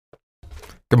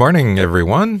Good morning,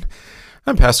 everyone.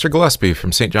 I'm Pastor Gillespie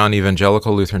from St. John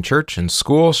Evangelical Lutheran Church and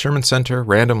School, Sherman Center,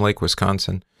 Random Lake,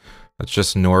 Wisconsin. That's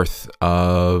just north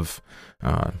of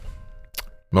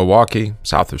Milwaukee,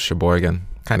 south of Sheboygan,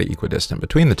 kind of equidistant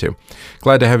between the two.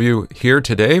 Glad to have you here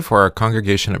today for our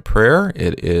Congregation at Prayer.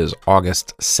 It is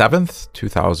August 7th,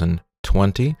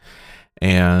 2020,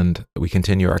 and we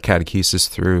continue our catechesis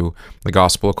through the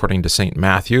Gospel according to St.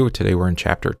 Matthew. Today we're in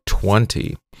chapter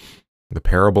 20. The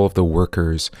parable of the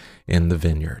workers in the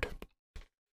vineyard.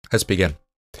 Let's begin.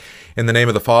 In the name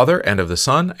of the Father, and of the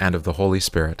Son, and of the Holy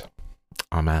Spirit.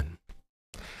 Amen.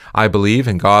 I believe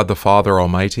in God the Father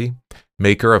Almighty,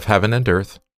 maker of heaven and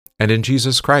earth, and in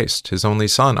Jesus Christ, his only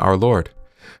Son, our Lord,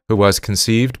 who was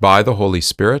conceived by the Holy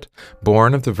Spirit,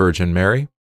 born of the Virgin Mary,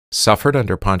 suffered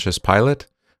under Pontius Pilate,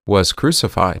 was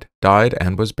crucified, died,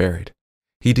 and was buried.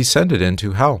 He descended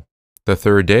into hell. The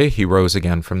third day he rose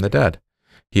again from the dead.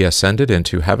 He ascended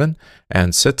into heaven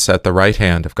and sits at the right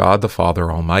hand of God the Father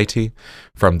Almighty.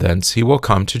 From thence he will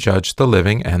come to judge the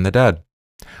living and the dead.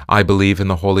 I believe in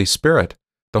the Holy Spirit,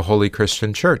 the holy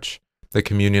Christian Church, the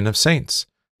communion of saints,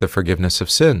 the forgiveness of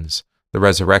sins, the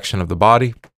resurrection of the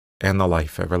body, and the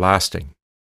life everlasting.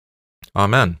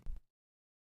 Amen.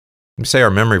 We say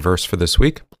our memory verse for this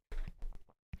week.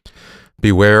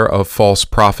 Beware of false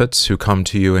prophets who come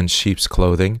to you in sheep's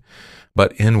clothing,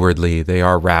 but inwardly they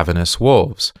are ravenous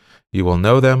wolves. You will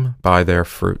know them by their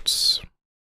fruits.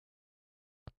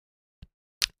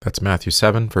 That's Matthew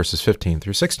 7, verses 15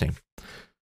 through 16.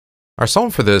 Our psalm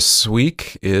for this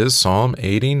week is Psalm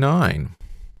 89.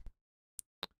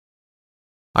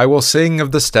 I will sing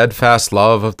of the steadfast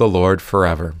love of the Lord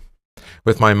forever.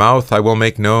 With my mouth I will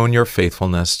make known your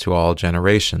faithfulness to all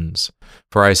generations.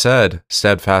 For I said,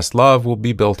 steadfast love will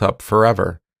be built up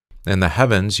forever. In the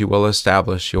heavens you will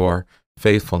establish your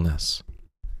faithfulness.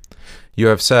 You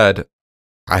have said,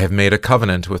 I have made a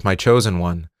covenant with my chosen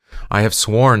one. I have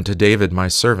sworn to David my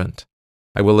servant.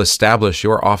 I will establish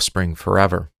your offspring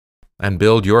forever, and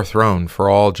build your throne for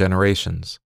all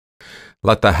generations.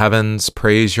 Let the heavens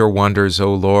praise your wonders,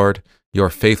 O Lord,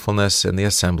 your faithfulness in the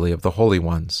assembly of the holy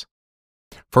ones.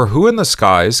 For who in the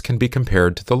skies can be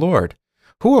compared to the Lord?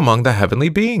 Who among the heavenly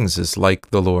beings is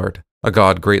like the Lord, a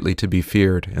God greatly to be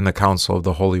feared in the council of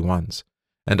the holy ones,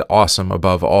 and awesome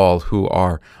above all who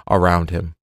are around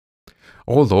him?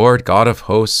 O Lord, God of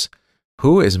hosts,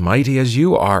 who is mighty as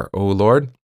you are, O Lord,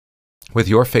 with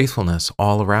your faithfulness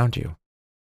all around you?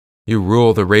 You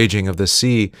rule the raging of the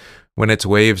sea. When its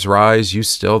waves rise, you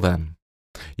still them.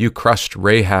 You crushed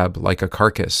Rahab like a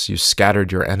carcass. You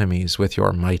scattered your enemies with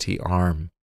your mighty arm.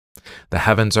 The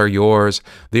heavens are yours.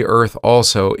 The earth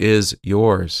also is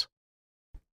yours.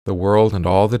 The world and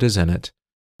all that is in it,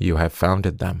 you have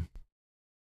founded them.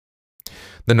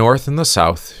 The north and the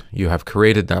south, you have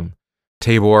created them.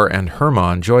 Tabor and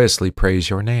Hermon joyously praise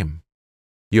your name.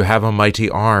 You have a mighty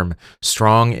arm.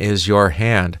 Strong is your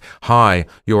hand. High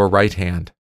your right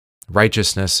hand.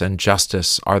 Righteousness and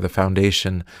justice are the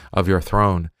foundation of your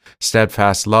throne.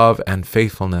 Steadfast love and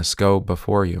faithfulness go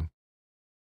before you.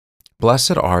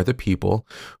 Blessed are the people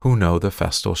who know the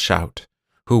festal shout,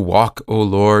 who walk, O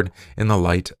Lord, in the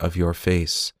light of your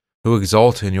face, who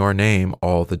exult in your name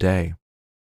all the day,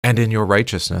 and in your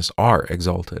righteousness are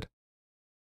exalted.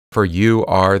 For you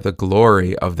are the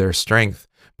glory of their strength.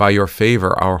 By your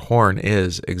favor our horn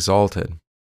is exalted.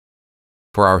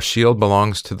 For our shield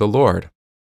belongs to the Lord,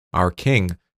 our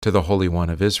King to the Holy One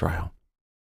of Israel.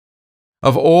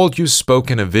 Of old you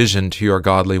spoke in a vision to your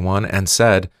godly one and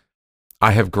said,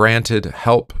 I have granted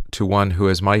help to one who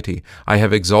is mighty. I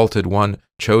have exalted one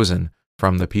chosen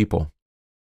from the people.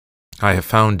 I have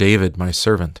found David my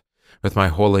servant. With my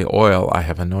holy oil I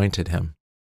have anointed him,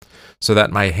 so that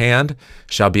my hand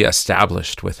shall be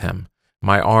established with him.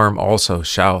 My arm also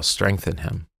shall strengthen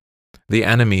him. The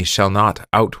enemy shall not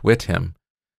outwit him.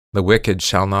 The wicked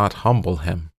shall not humble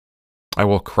him. I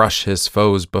will crush his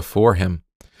foes before him,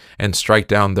 and strike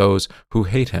down those who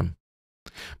hate him.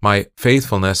 My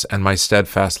faithfulness and my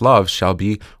steadfast love shall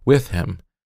be with him,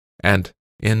 and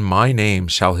in my name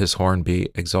shall his horn be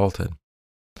exalted.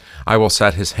 I will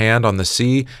set his hand on the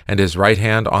sea and his right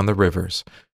hand on the rivers.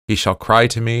 He shall cry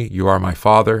to me, You are my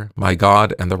Father, my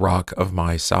God, and the rock of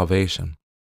my salvation.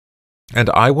 And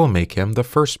I will make him the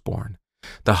firstborn,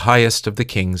 the highest of the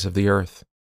kings of the earth.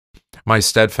 My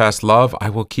steadfast love I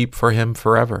will keep for him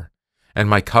forever, and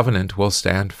my covenant will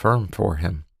stand firm for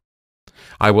him.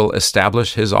 I will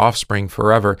establish his offspring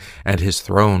forever, and his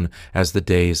throne as the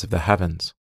days of the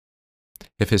heavens.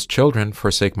 If his children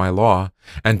forsake my law,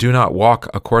 and do not walk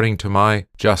according to my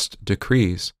just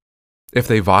decrees, if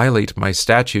they violate my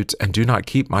statutes and do not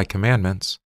keep my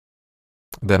commandments,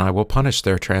 Then I will punish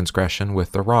their transgression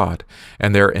with the rod,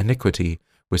 and their iniquity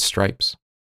with stripes.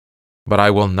 But I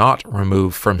will not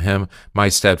remove from him my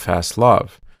steadfast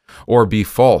love, or be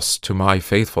false to my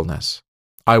faithfulness.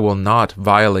 I will not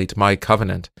violate my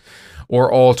covenant,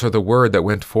 or alter the word that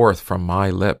went forth from my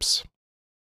lips.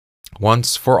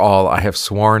 Once for all I have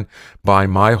sworn by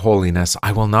my holiness,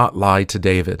 I will not lie to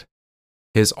David.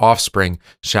 His offspring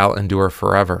shall endure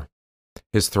forever,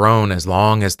 his throne as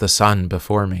long as the sun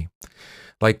before me.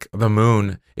 Like the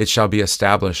moon, it shall be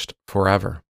established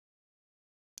forever,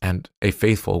 and a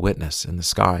faithful witness in the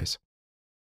skies.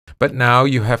 But now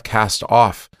you have cast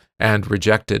off and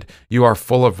rejected. You are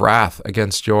full of wrath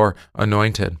against your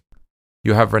anointed.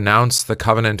 You have renounced the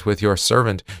covenant with your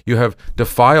servant. You have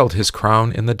defiled his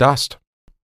crown in the dust.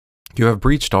 You have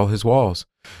breached all his walls.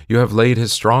 You have laid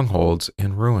his strongholds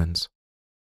in ruins.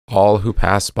 All who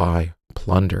pass by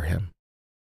plunder him.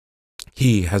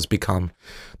 He has become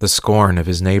the scorn of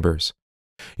his neighbors.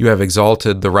 You have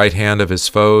exalted the right hand of his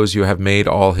foes. You have made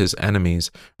all his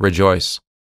enemies rejoice.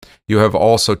 You have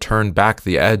also turned back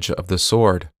the edge of the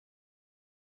sword,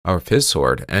 of his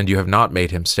sword, and you have not made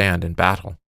him stand in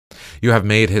battle. You have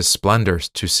made his splendor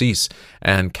to cease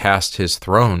and cast his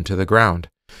throne to the ground.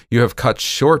 You have cut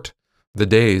short the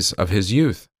days of his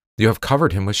youth. You have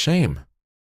covered him with shame.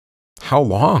 How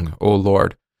long, O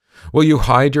Lord, will you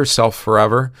hide yourself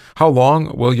forever? How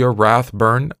long will your wrath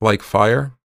burn like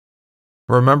fire?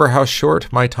 Remember how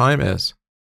short my time is.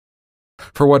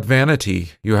 For what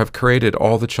vanity you have created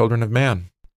all the children of man.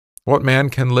 What man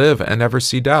can live and never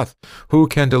see death? Who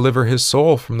can deliver his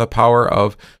soul from the power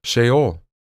of Sheol?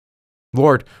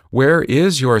 Lord, where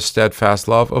is your steadfast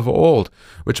love of old,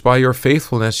 which by your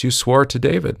faithfulness you swore to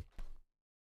David?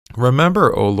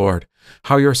 Remember, O Lord,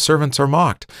 how your servants are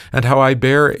mocked, and how I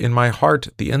bear in my heart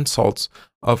the insults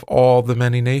of all the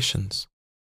many nations,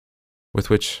 with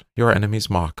which your enemies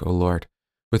mock, O Lord,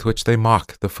 with which they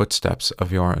mock the footsteps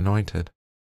of your anointed.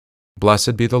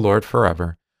 Blessed be the Lord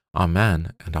forever.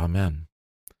 Amen and amen.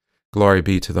 Glory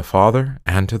be to the Father,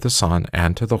 and to the Son,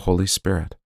 and to the Holy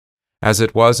Spirit, as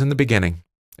it was in the beginning,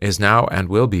 is now, and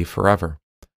will be forever.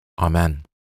 Amen.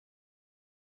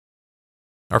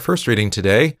 Our first reading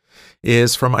today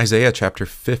is from Isaiah chapter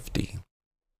 50.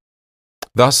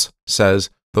 Thus says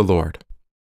the Lord,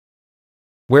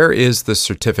 Where is the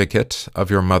certificate of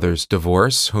your mother's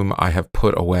divorce, whom I have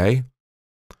put away?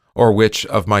 Or which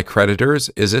of my creditors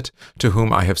is it to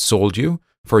whom I have sold you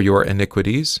for your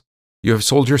iniquities? You have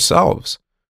sold yourselves,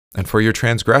 and for your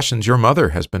transgressions your mother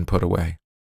has been put away.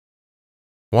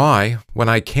 Why, when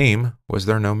I came, was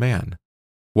there no man?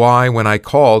 Why, when I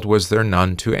called, was there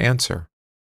none to answer?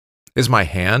 Is my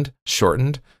hand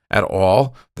shortened at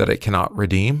all that it cannot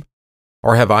redeem?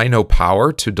 Or have I no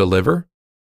power to deliver?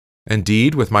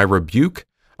 Indeed, with my rebuke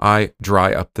I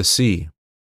dry up the sea.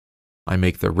 I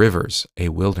make the rivers a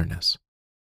wilderness.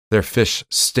 Their fish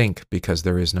stink because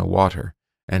there is no water,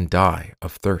 and die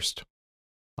of thirst.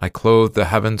 I clothe the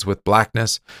heavens with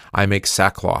blackness. I make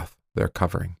sackcloth their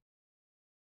covering.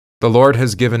 The Lord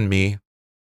has given me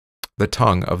the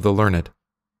tongue of the learned,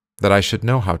 that I should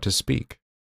know how to speak,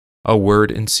 a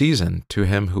word in season to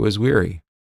him who is weary.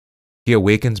 He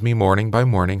awakens me morning by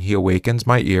morning. He awakens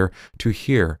my ear to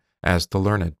hear as the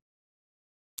learned.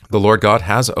 The Lord God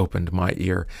has opened my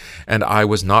ear, and I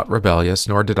was not rebellious,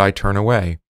 nor did I turn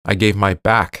away. I gave my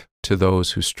back to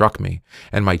those who struck me,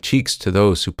 and my cheeks to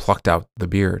those who plucked out the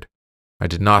beard. I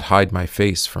did not hide my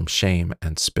face from shame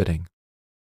and spitting.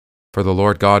 For the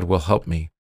Lord God will help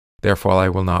me, therefore I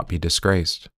will not be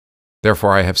disgraced.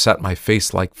 Therefore I have set my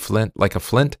face like a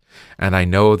flint, and I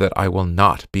know that I will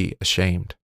not be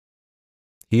ashamed.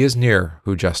 He is near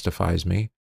who justifies me.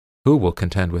 Who will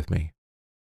contend with me?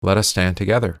 Let us stand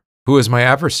together. Who is my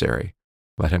adversary?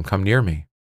 Let him come near me.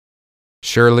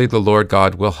 Surely the Lord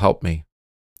God will help me.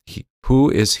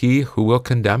 Who is he who will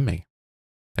condemn me?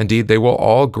 Indeed, they will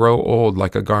all grow old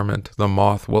like a garment. The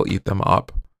moth will eat them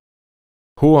up.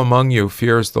 Who among you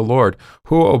fears the Lord?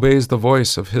 Who obeys the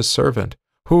voice of his servant?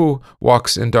 Who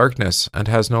walks in darkness and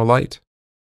has no light?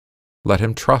 Let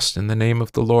him trust in the name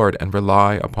of the Lord and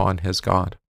rely upon his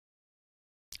God.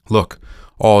 Look,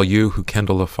 all you who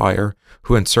kindle a fire,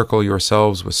 who encircle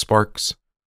yourselves with sparks,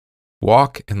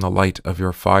 walk in the light of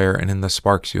your fire and in the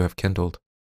sparks you have kindled.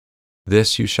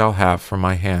 This you shall have from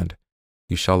my hand.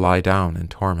 You shall lie down in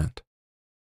torment.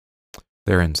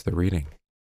 There ends the reading.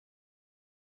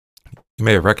 You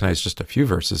may have recognized just a few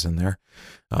verses in there.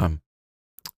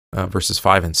 Verses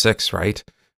 5 and 6, right?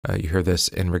 You hear this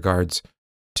in regards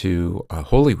to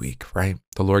Holy Week, right?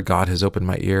 The Lord God has opened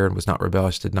my ear and was not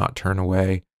rebellious, did not turn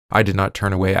away. I did not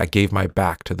turn away. I gave my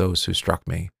back to those who struck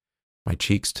me. my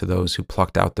cheeks to those who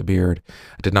plucked out the beard.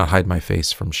 I did not hide my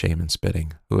face from shame and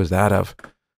spitting. Who is that of?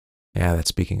 Yeah, that's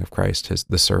speaking of Christ,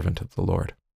 the servant of the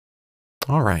Lord.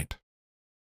 All right.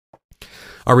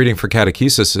 Our reading for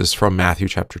catechesis is from Matthew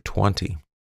chapter 20.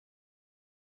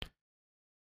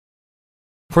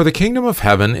 For the kingdom of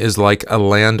heaven is like a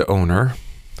landowner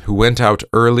who went out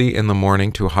early in the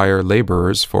morning to hire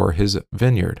laborers for his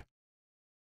vineyard.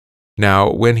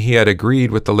 Now, when he had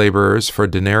agreed with the laborers for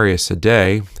a denarius a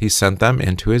day, he sent them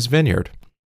into his vineyard.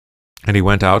 And he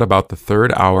went out about the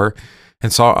 3rd hour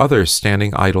and saw others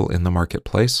standing idle in the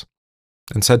marketplace,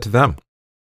 and said to them,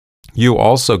 You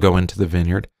also go into the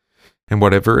vineyard, and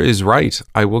whatever is right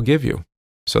I will give you.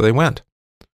 So they went.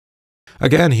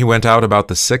 Again he went out about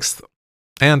the 6th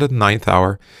and 9th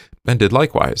hour, and did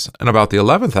likewise. And about the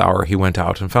 11th hour he went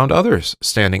out and found others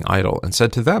standing idle, and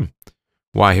said to them,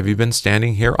 Why have you been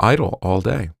standing here idle all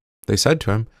day? They said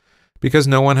to him, Because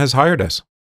no one has hired us.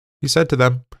 He said to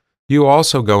them, You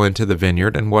also go into the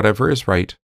vineyard, and whatever is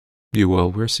right you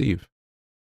will receive.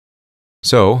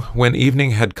 So, when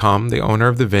evening had come, the owner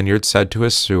of the vineyard said to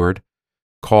his steward,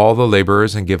 Call the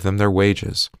laborers and give them their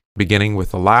wages, beginning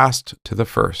with the last to the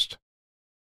first.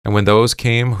 And when those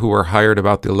came who were hired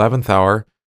about the 11th hour,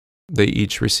 they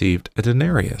each received a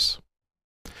denarius.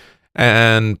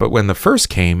 But when the first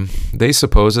came, they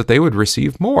supposed that they would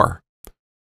receive more,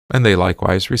 and they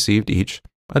likewise received each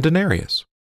a denarius.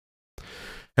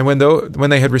 And when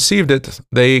they had received it,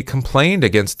 they complained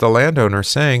against the landowner,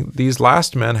 saying, These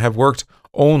last men have worked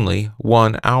only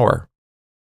 1 hour,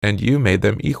 and you made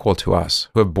them equal to us,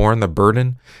 who have borne the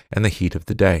burden and the heat of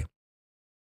the day.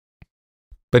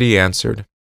 But he answered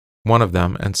one of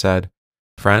them and said,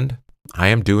 Friend, I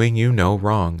am doing you no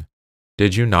wrong.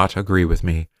 Did you not agree with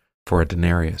me for a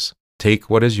denarius? Take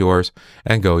what is yours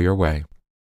and go your way.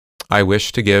 I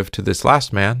wish to give to this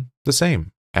last man the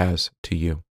same as to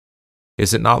you.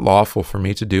 Is it not lawful for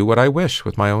me to do what I wish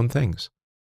with my own things?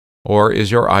 Or is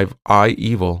your eye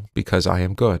evil because I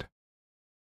am good?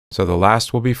 So the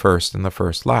last will be first and the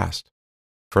first last.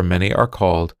 For many are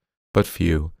called, but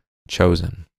few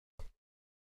chosen.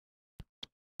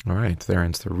 All right, there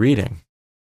ends the reading.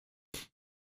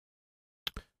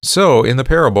 So, in the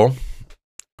parable,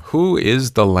 who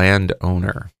is the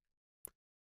landowner?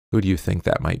 Who do you think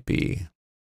that might be?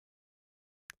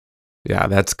 Yeah,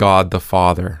 that's God the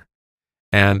Father.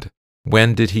 And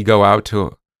when did he go out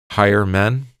to hire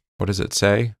men? What does it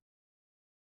say?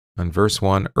 In verse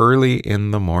 1, early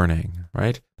in the morning,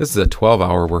 right? This is a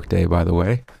 12-hour workday, by the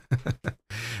way. A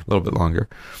little bit longer.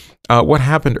 What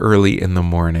happened early in the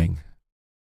morning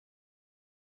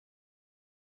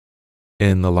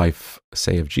in the life,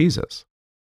 say, of Jesus?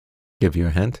 Give you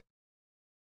a hint?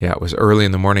 Yeah, it was early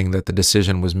in the morning that the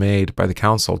decision was made by the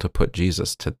council to put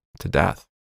Jesus to death.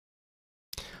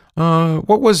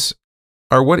 What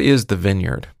is the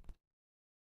vineyard?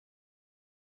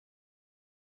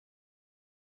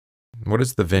 What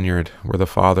is the vineyard where the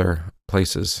Father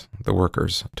places the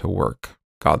workers to work?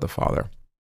 God the Father.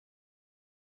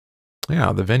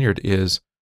 Yeah, the vineyard is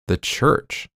the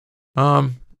church.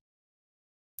 Now,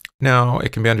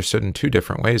 it can be understood in two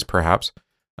different ways, perhaps.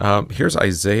 Here's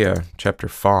Isaiah chapter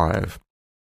 5.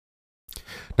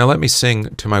 Now let me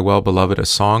sing to my well-beloved a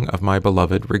song of my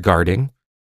beloved regarding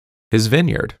his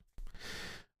vineyard.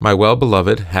 My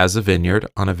well-beloved has a vineyard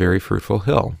on a very fruitful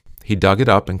hill. He dug it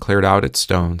up and cleared out its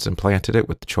stones and planted it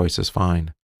with the choicest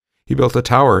vine. He built a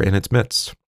tower in its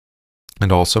midst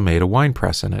and also made a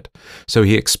winepress in it. So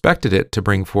he expected it to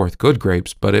bring forth good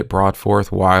grapes, but it brought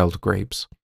forth wild grapes.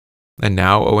 And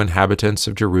now, O inhabitants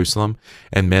of Jerusalem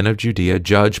and men of Judea,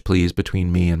 judge, please,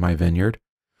 between me and my vineyard.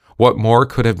 What more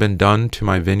could have been done to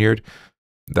my vineyard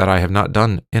that I have not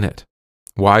done in it?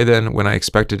 Why then, when I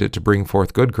expected it to bring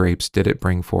forth good grapes, did it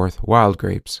bring forth wild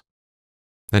grapes?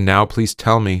 And now please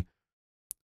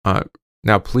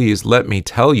let me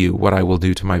tell you what I will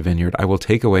do to my vineyard. I will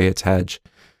take away its hedge,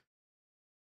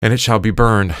 and it shall be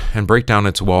burned, and break down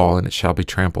its wall, and it shall be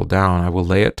trampled down. I will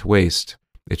lay it to waste.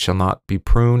 It shall not be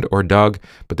pruned or dug,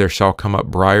 but there shall come up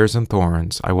briars and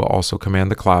thorns. I will also command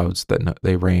the clouds that no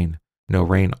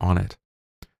rain on it.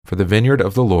 For the vineyard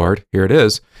of the Lord, here it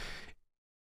is,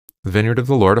 the vineyard of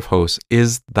the Lord of hosts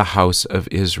is the house of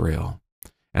Israel,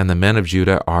 and the men of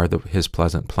Judah are his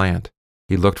pleasant plant.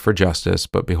 He looked for justice,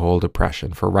 but behold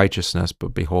oppression, for righteousness,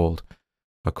 but behold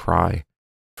a cry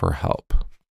for help.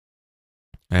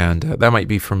 And that might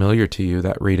be familiar to you,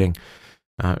 that reading,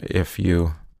 if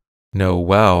you know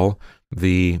well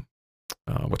the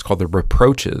what's called the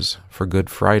reproaches for Good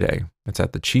Friday. It's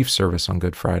at the chief service on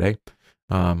Good Friday.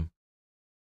 Or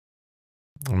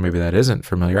maybe that isn't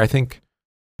familiar. I think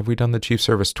Have we done the chief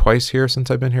service twice here since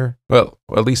I've been here? Well,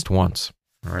 at least once.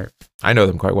 All right. I know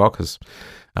them quite well because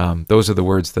those are the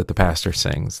words that the pastor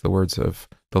sings, the words of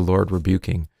the Lord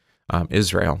rebuking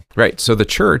Israel. Right. So the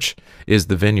church is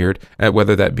the vineyard,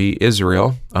 whether that be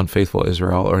Israel, unfaithful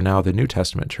Israel, or now the New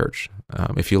Testament church,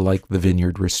 if you like the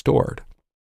vineyard restored.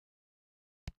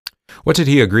 What did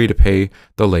he agree to pay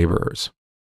the laborers?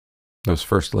 Those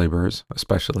first laborers,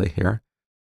 especially here.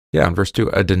 Yeah, in verse 2,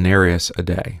 a denarius a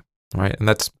day. Right? And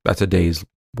that's a day's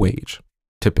wage,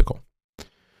 typical.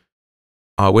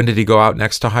 When did he go out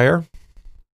next to hire?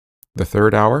 The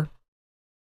third hour.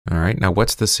 All right, now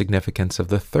what's the significance of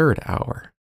the third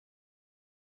hour?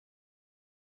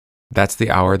 That's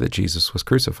the hour that Jesus was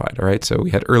crucified, all right? So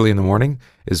we had early in the morning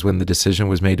is when the decision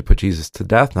was made to put Jesus to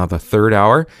death. Now the third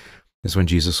hour is when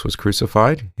Jesus was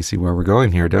crucified. You see where we're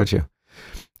going here, don't you?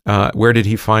 Where did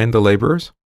he find the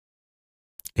laborers?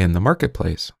 In the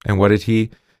marketplace. And what did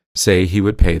he say he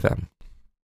would pay them?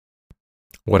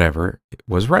 Whatever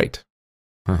was right.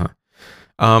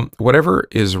 Whatever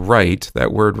is right,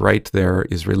 that word right there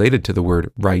is related to the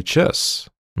word righteous.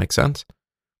 Make sense?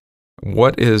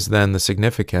 What is then the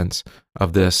significance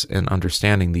of this in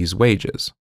understanding these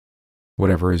wages?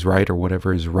 Whatever is right or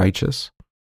whatever is righteous?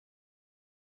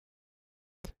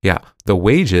 Yeah, the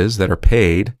wages that are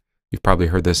paid, you've probably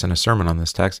heard this in a sermon on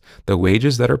this text, the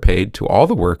wages that are paid to all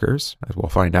the workers, as we'll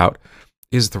find out,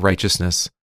 is the righteousness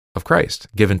of Christ,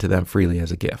 given to them freely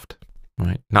as a gift.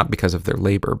 Right? Not because of their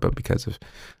labor, but because of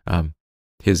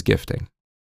his gifting.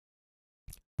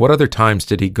 What other times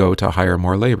did he go to hire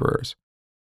more laborers?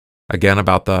 Again,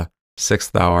 about the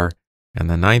 6th hour and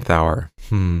the 9th hour.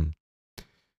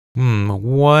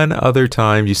 One other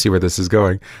time, you see where this is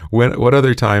going. What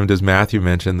other time does Matthew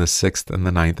mention the 6th and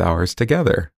the 9th hours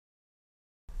together?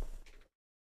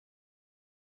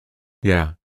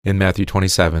 Yeah, in Matthew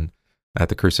 27, at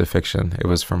the crucifixion, it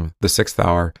was from the 6th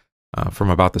hour, from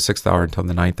about the 6th hour until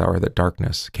the 9th hour that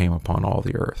darkness came upon all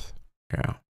the earth.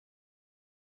 Yeah.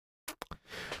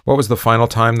 What was the final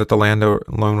time that the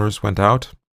landowners went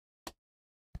out?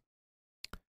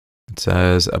 It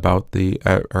says about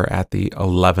or at the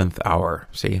 11th hour.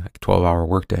 See, like 12-hour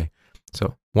workday.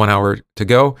 So 1 hour to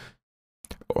go.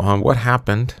 What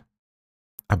happened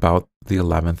about the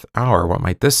 11th hour? What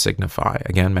might this signify?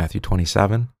 Again, Matthew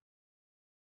 27.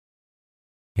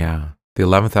 Yeah, the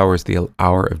 11th hour is the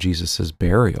hour of Jesus'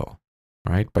 burial,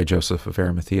 right? By Joseph of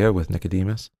Arimathea with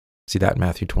Nicodemus. See that in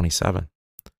Matthew 27.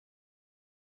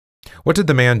 What did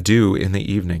the man do in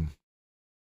the evening?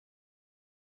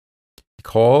 He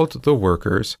called the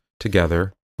workers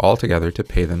all together to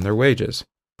pay them their wages.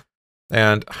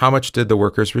 And how much did the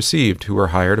workers receive who were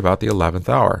hired about the 11th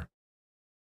hour?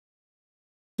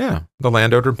 Yeah, the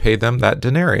landowner paid them that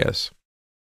denarius.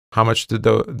 How much did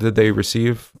they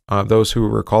receive, those who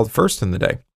were called first in the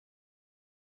day?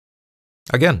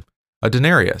 Again, a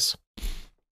denarius.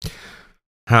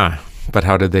 But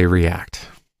how did they react?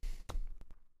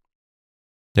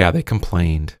 Yeah, they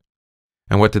complained.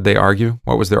 And what did they argue?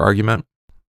 What was their argument?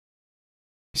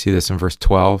 You see this in verse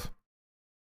 12.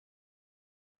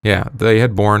 Yeah, they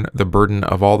had borne the burden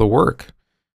of all the work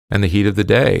and the heat of the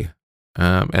day,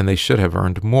 and they should have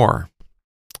earned more.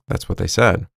 That's what they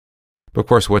said. But of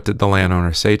course, what did the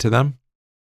landowner say to them?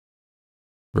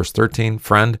 Verse 13,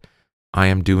 friend, I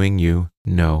am doing you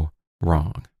no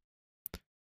wrong.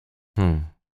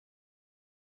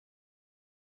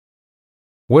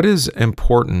 What is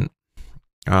important,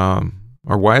 or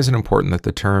why is it important that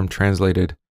the term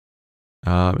translated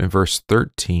in verse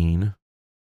 13,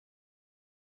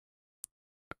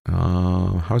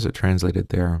 how is it translated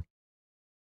there?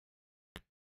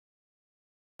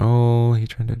 Oh, he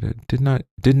translated,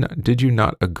 did you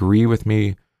not agree with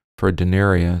me for a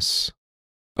denarius?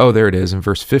 Oh, there it is in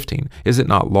verse 15. Is it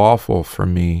not lawful for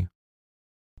me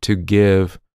to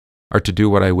give or to do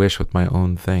what I wish with my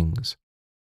own things?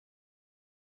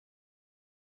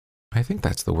 I think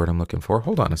that's the word I'm looking for.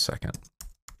 Hold on a second.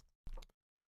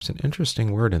 There's an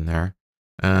interesting word in there,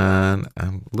 and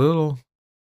I'm a little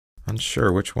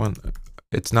unsure which one.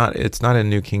 It's not in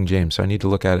New King James, so I need to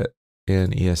look at it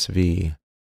in ESV.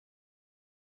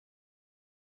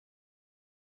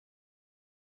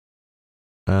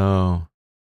 Oh,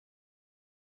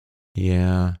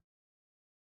 yeah.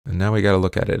 And now we got to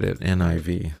look at it in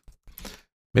NIV.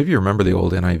 Maybe you remember the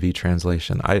old NIV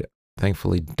translation. I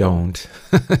thankfully don't.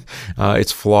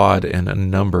 It's flawed in a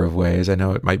number of ways. I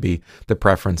know it might be the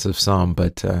preference of some,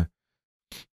 but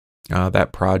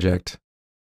that project,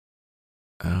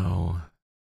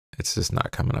 it's just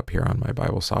not coming up here on my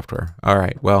Bible software. All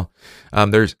right, well,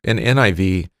 there's an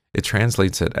NIV, it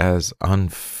translates it as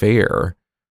unfair,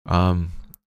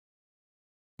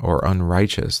 or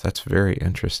unrighteous. That's very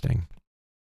interesting.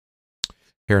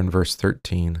 Here in verse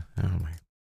 13, oh my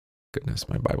goodness,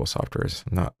 my Bible software is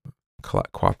not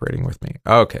cooperating with me.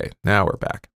 Okay, now we're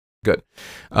back. Good.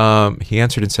 He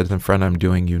answered and said to them, "Friend, I'm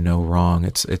doing you no wrong."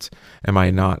 Am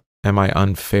I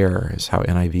unfair is how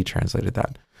NIV translated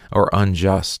that, or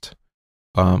unjust,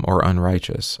 or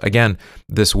unrighteous. Again,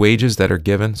 this wages that are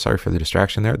given, sorry for the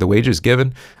distraction there, the wages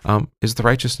given is the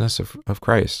righteousness of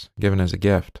Christ, given as a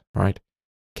gift, right?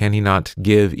 Can he not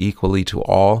give equally to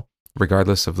all,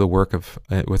 regardless of the work of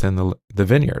within the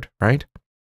vineyard, right?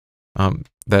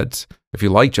 That, if you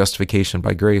like, justification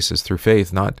by grace is through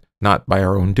faith, not by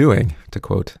our own doing, to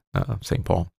quote St.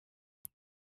 Paul.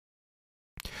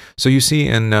 So you see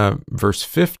in verse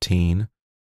 15,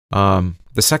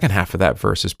 the second half of that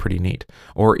verse is pretty neat.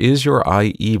 Or is your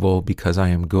eye evil because I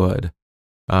am good?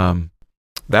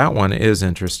 That one is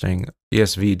interesting.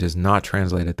 ESV does not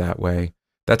translate it that way.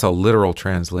 That's a literal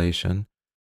translation,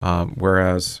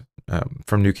 whereas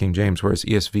from New King James, whereas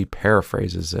ESV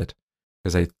paraphrases it,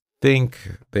 because I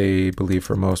think they believe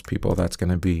for most people that's going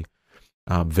to be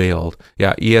veiled.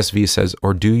 Yeah, ESV says,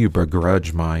 "Or do you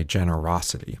begrudge my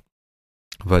generosity?"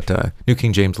 But New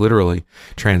King James literally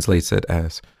translates it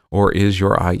as, "Or is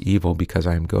your eye evil because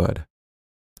I am good?"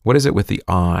 What is it with the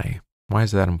eye? Why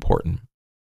is that important?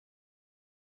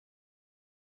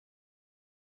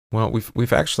 Well,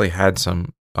 we've actually had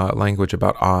some language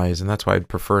about eyes, and that's why I'd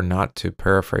prefer not to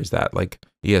paraphrase that like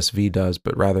ESV does,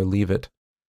 but rather leave it,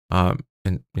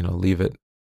 leave it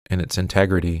in its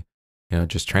integrity.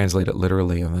 Just translate it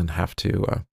literally, and then have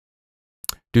to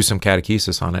do some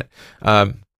catechesis on it.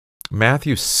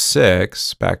 Matthew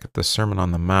 6, back at the Sermon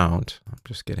on the Mount, I'm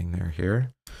just getting there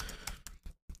here.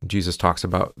 Jesus talks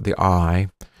about the eye.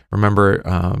 Remember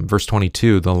verse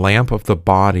 22, "The lamp of the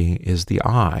body is the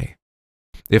eye.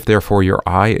 If therefore your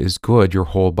eye is good, your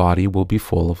whole body will be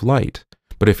full of light.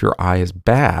 But if your eye is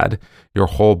bad, your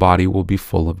whole body will be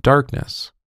full of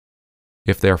darkness.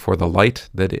 If therefore the light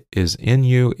that is in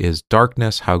you is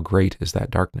darkness, how great is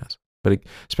that darkness?" But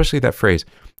especially that phrase,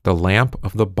 "the lamp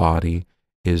of the body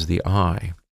is the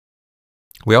eye."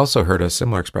 We also heard a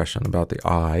similar expression about the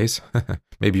eyes.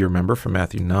 Maybe you remember from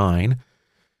Matthew 9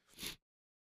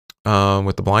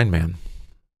 with the blind man.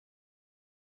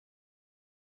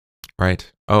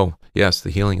 Right? Oh, yes, the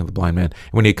healing of the blind man.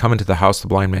 When he had come into the house, the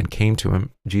blind man came to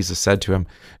him. Jesus said to him,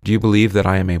 "Do you believe that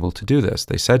I am able to do this?"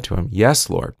 They said to him, "Yes,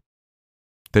 Lord."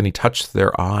 Then he touched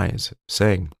their eyes,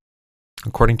 saying,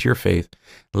 "According to your faith,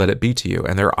 let it be to you."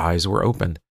 And their eyes were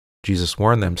opened. Jesus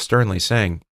warned them sternly,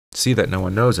 saying, "See that no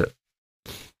one knows it."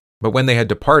 But when they had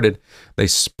departed, they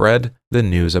spread the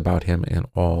news about him in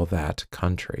all that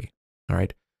country. All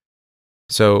right.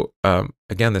 So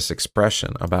again, this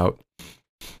expression about,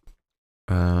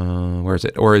 where is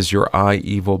it? "Or is your eye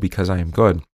evil because I am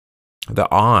good?"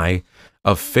 The eye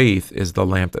of faith is the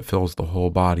lamp that fills the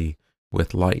whole body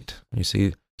with light. You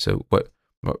see, so what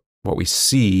we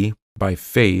see by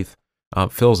faith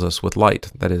fills us with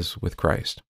light, that is, with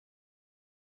Christ.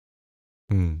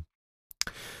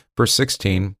 Verse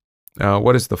 16,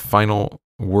 what is the final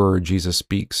word Jesus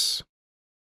speaks?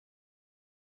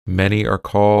 Many are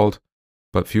called,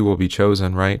 but few will be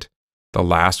chosen, right? The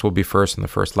last will be first and the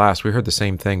first last. We heard the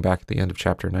same thing back at the end of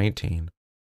chapter 19.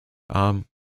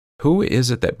 Who is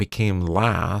it that became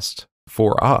last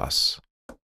for us?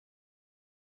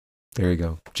 There you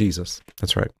go, Jesus.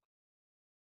 That's right.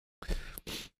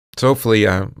 So hopefully,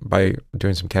 by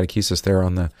doing some catechesis there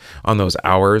on those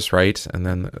hours, right, and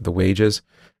then the wages,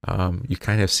 you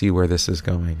kind of see where this is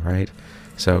going, right?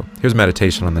 So here's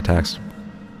meditation on the text.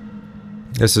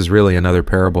 This is really another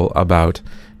parable about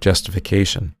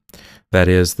justification. That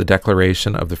is, the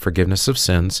declaration of the forgiveness of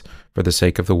sins for the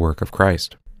sake of the work of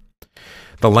Christ.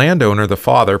 The landowner, the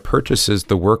Father, purchases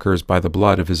the workers by the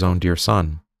blood of his own dear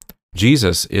Son.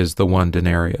 Jesus is the one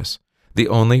denarius, the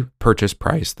only purchase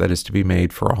price that is to be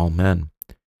made for all men.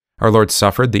 Our Lord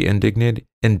suffered the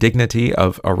indignity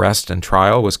of arrest and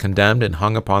trial, was condemned and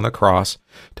hung upon the cross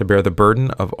to bear the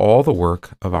burden of all the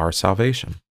work of our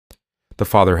salvation. The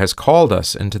Father has called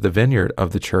us into the vineyard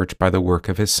of the church by the work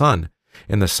of his Son,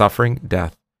 in the suffering,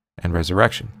 death, and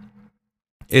resurrection.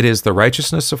 It is the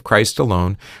righteousness of Christ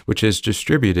alone which is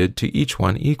distributed to each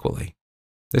one equally.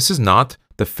 This is not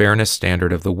the fairness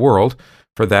standard of the world,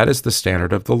 for that is the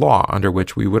standard of the law, under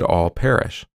which we would all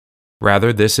perish.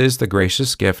 Rather, this is the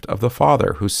gracious gift of the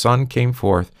Father, whose Son came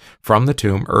forth from the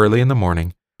tomb early in the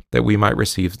morning, that we might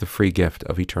receive the free gift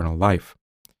of eternal life.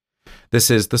 This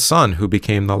is the Son who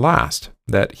became the last,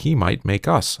 that he might make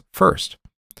us first.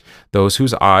 Those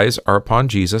whose eyes are upon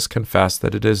Jesus confess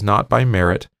that it is not by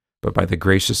merit, but by the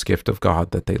gracious gift of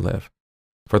God that they live.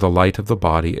 For the light of the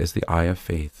body is the eye of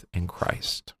faith in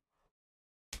Christ.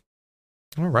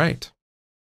 All right.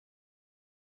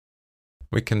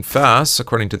 We confess,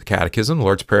 according to the Catechism, the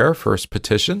Lord's Prayer, first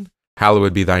petition,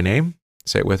 hallowed be thy name.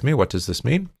 Say it with me. What does this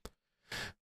mean?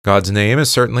 God's name is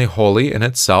certainly holy in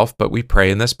itself, but we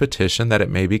pray in this petition that it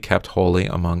may be kept holy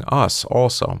among us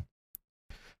also.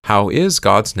 How is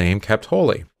God's name kept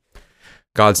holy?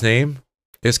 God's name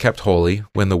is kept holy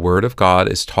when the Word of God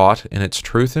is taught in its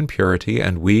truth and purity,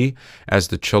 and we, as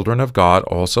the children of God,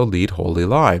 also lead holy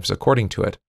lives according to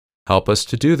it. Help us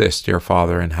to do this, dear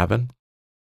Father in heaven.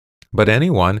 But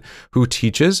anyone who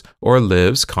teaches or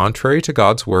lives contrary to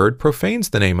God's word profanes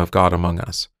the name of God among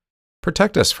us.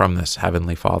 Protect us from this,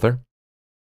 Heavenly Father.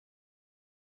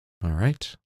 All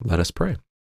right, let us pray.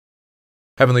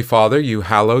 Heavenly Father, you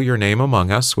hallow your name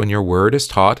among us when your word is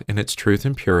taught in its truth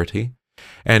and purity,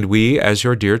 and we, as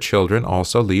your dear children,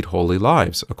 also lead holy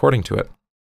lives according to it.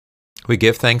 We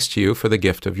give thanks to you for the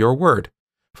gift of your word,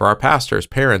 for our pastors,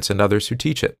 parents, and others who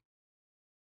teach it,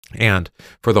 and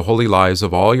for the holy lives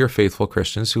of all your faithful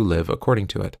Christians who live according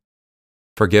to it.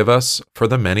 Forgive us for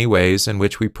the many ways in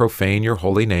which we profane your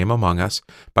holy name among us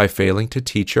by failing to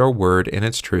teach your word in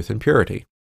its truth and purity,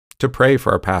 to pray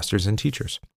for our pastors and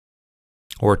teachers,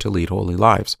 or to lead holy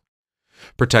lives.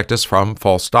 Protect us from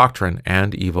false doctrine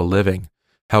and evil living.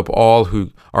 Help all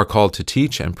who are called to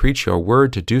teach and preach your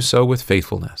word to do so with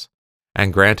faithfulness,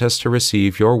 and grant us to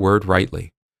receive your word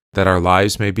rightly, that our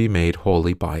lives may be made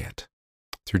holy by it.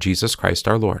 Through Jesus Christ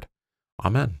our Lord.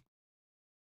 Amen.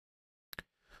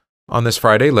 On this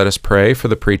Friday, let us pray for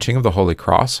the preaching of the Holy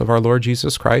Cross of our Lord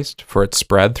Jesus Christ, for its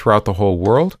spread throughout the whole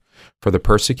world, for the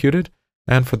persecuted,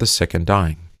 and for the sick and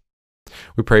dying.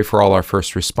 We pray for all our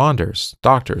first responders,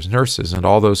 doctors, nurses, and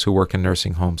all those who work in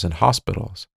nursing homes and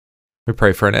hospitals. We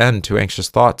pray for an end to anxious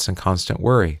thoughts and constant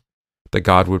worry, that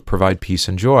God would provide peace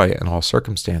and joy in all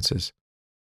circumstances.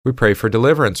 We pray for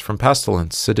deliverance from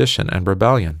pestilence, sedition, and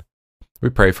rebellion. We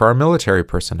pray for our military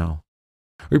personnel.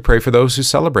 We pray for those who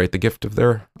celebrate the gift of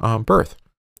their birth.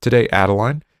 Today,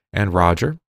 Adeline and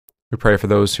Roger. We pray for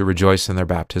those who rejoice in their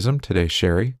baptism. Today,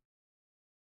 Sherry.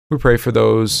 We pray for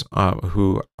those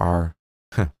who are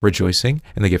rejoicing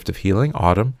in the gift of healing,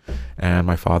 Autumn, and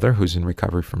my father, who's in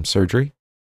recovery from surgery.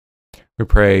 We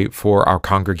pray for our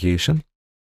congregation,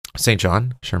 St.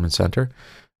 John Sherman Center,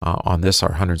 on this,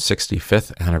 our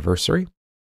 165th anniversary.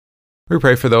 We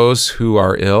pray for those who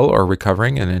are ill or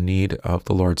recovering and in need of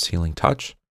the Lord's healing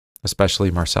touch,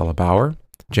 especially Marcella Bauer,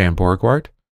 Jan Borgward,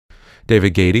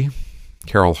 David Gady,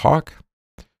 Carol Hawk,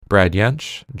 Brad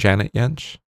Yench, Janet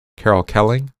Yench, Carol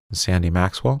Kelling, and Sandy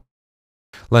Maxwell,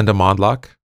 Linda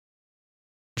Mondlock,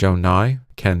 Joan Nye,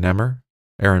 Ken Nemmer,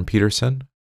 Aaron Peterson,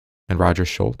 and Roger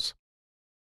Schultz.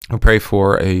 We pray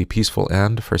for a peaceful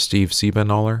end for Steve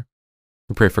Siebenoller.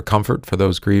 We pray for comfort for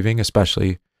those grieving,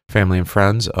 especially family and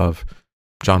friends of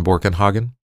John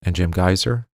Borkenhagen and Jim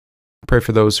Geiser. We pray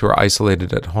for those who are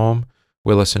isolated at home,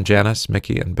 Willis and Janice,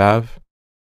 Mickey and Bev.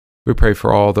 We pray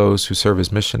for all those who serve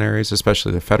as missionaries,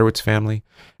 especially the Fedorowicz family,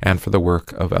 and for the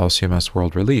work of LCMS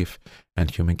World Relief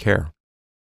and Human Care.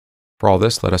 For all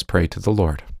this, let us pray to the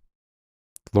Lord.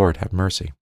 Lord, have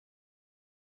mercy.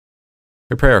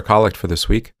 We pray our collect for this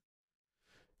week.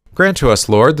 Grant to us,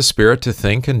 Lord, the Spirit to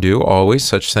think and do always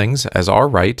such things as are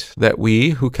right, that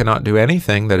we, who cannot do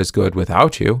anything that is good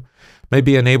without you, may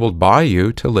be enabled by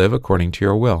you to live according to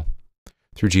your will.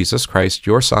 Through Jesus Christ,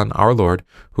 your Son, our Lord,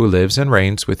 who lives and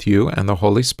reigns with you and the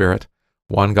Holy Spirit,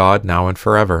 one God, now and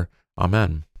forever.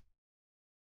 Amen.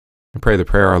 I pray the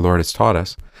prayer our Lord has taught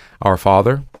us. Our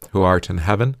Father, who art in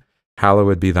heaven,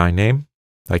 hallowed be thy name.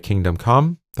 Thy kingdom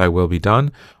come, thy will be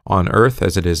done, on earth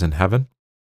as it is in heaven.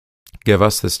 Give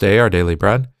us this day our daily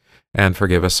bread, and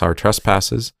forgive us our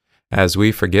trespasses, as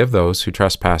we forgive those who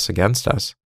trespass against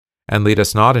us. And lead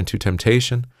us not into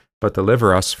temptation, but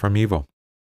deliver us from evil.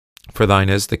 For thine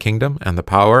is the kingdom, and the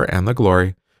power, and the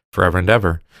glory, forever and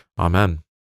ever. Amen.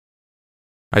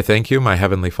 I thank you, my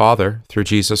heavenly Father, through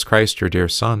Jesus Christ, your dear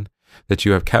Son, that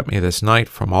you have kept me this night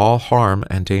from all harm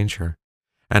and danger.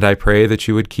 And I pray that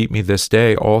you would keep me this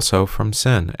day also from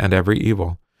sin and every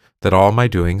evil, that all my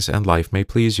doings and life may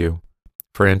please you.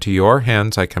 For into your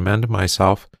hands I commend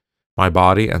myself, my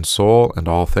body and soul and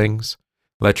all things.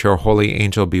 Let your holy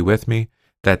angel be with me,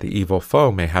 that the evil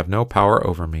foe may have no power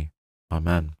over me.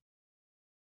 Amen.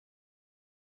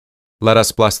 Let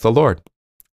us bless the Lord.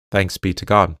 Thanks be to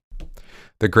God.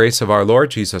 The grace of our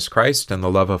Lord Jesus Christ and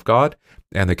the love of God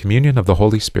and the communion of the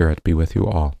Holy Spirit be with you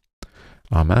all.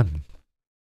 Amen.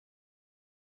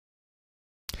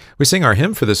 We sing our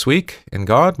hymn for this week, In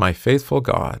God, My Faithful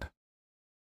God.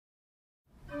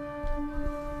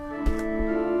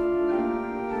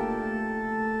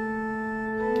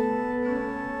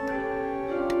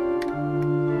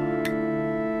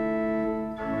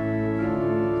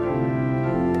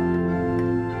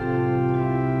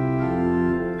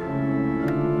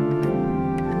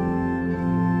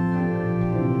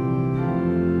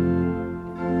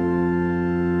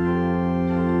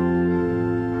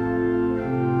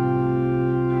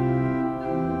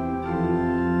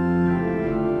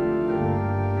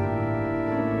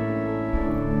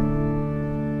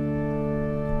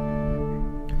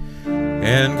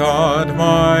 In God,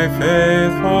 my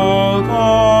faithful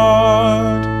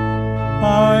God,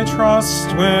 I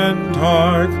trust when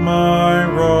dark my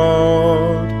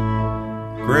road.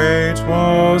 Great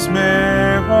woes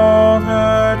may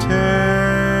overtake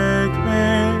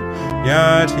me,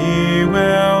 yet He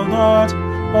will not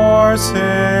forsake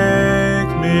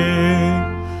me.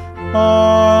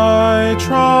 My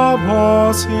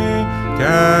troubles He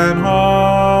can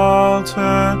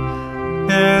alter,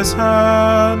 His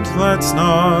hand lets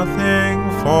nothing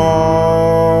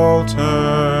falter.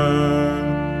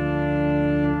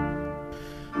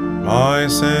 My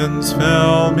sins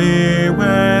fill me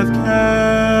with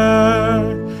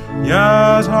care,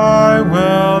 yet I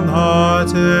will not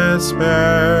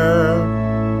despair.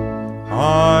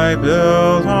 I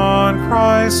build on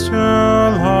Christ who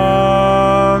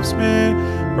loves me.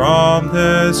 From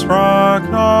this rock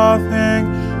nothing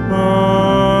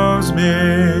moves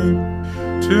me.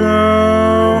 To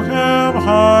Him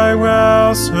I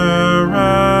will surrender,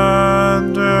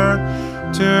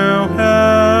 to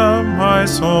Him my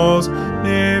soul's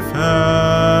defender.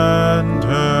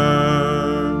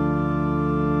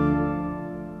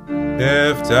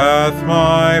 If death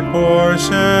my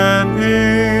portion be,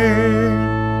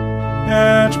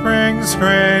 it brings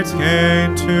great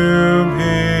gain to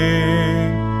me.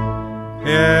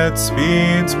 It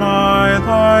speeds my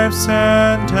life's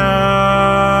endeavor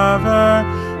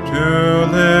to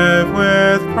live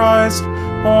with Christ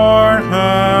forever.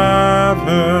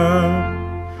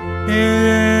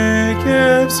 He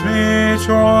gives me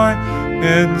joy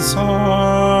in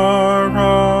sorrow,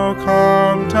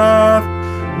 come death,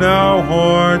 now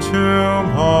or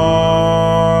tomorrow.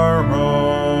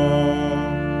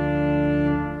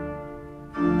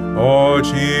 O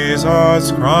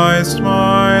Jesus Christ,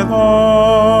 my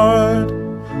Lord,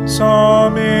 so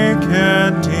meek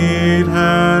in deed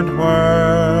and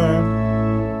word,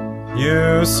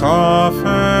 You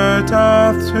suffered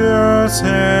death to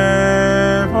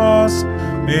save us,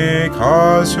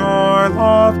 because Your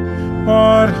love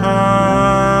would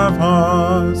have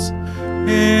us.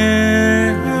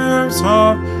 He gives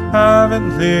of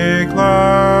heavenly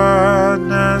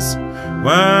gladness,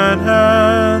 when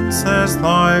ends this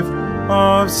life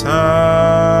of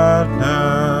sadness.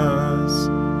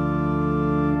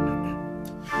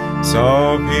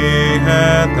 So be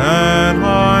it that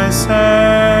I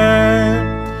say,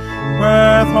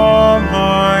 with all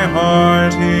my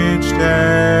heart each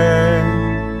day,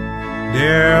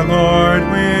 Dear Lord,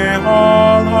 we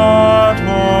all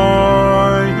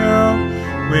adore You.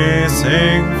 We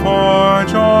sing for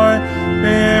joy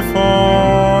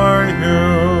before You.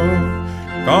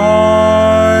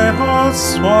 Guide us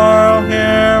while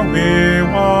here we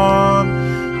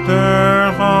wander,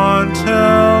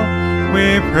 until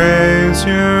we praise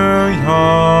You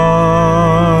yonder.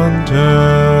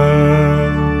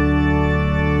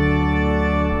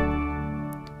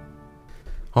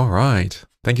 All right.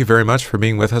 Thank you very much for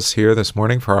being with us here this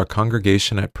morning for our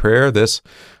congregation at prayer this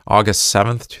August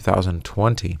 7th,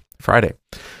 2020, Friday.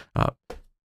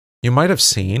 You might have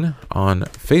seen on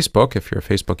Facebook, if you're a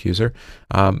Facebook user,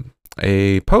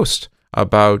 a post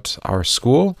about our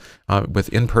school with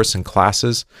in-person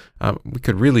classes. We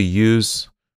could really use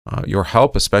your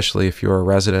help, especially if you're a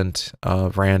resident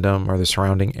of Random or the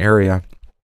surrounding area,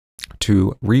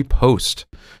 to repost,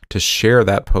 to share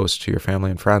that post to your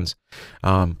family and friends.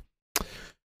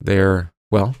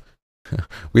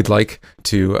 We'd like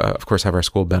to, of course, have our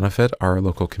school benefit our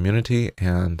local community,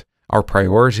 and our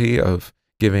priority of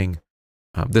giving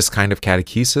this kind of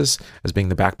catechesis as being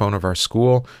the backbone of our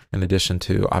school, in addition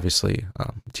to obviously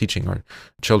teaching our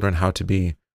children how to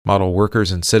be model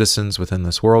workers and citizens within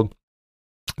this world,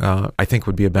 I think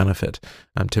would be a benefit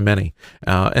to many.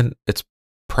 And it's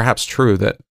perhaps true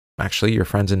that actually your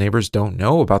friends and neighbors don't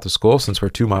know about the school, since we're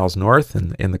 2 miles north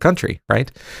in the country, right?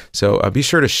 So be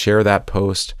sure to share that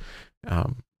post.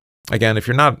 Again, if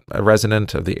you're not a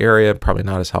resident of the area, probably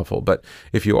not as helpful, but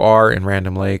if you are in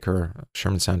Random Lake or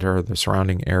Sherman Center or the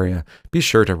surrounding area, be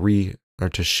sure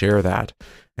to share that,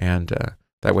 and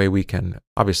that way we can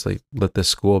obviously let this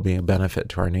school be a benefit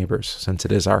to our neighbors, since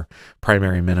it is our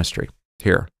primary ministry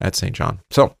here at St. John.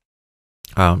 So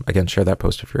again, share that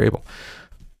post if you're able.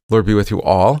 Lord be with you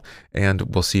all, and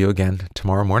we'll see you again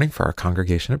tomorrow morning for our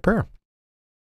congregation at prayer.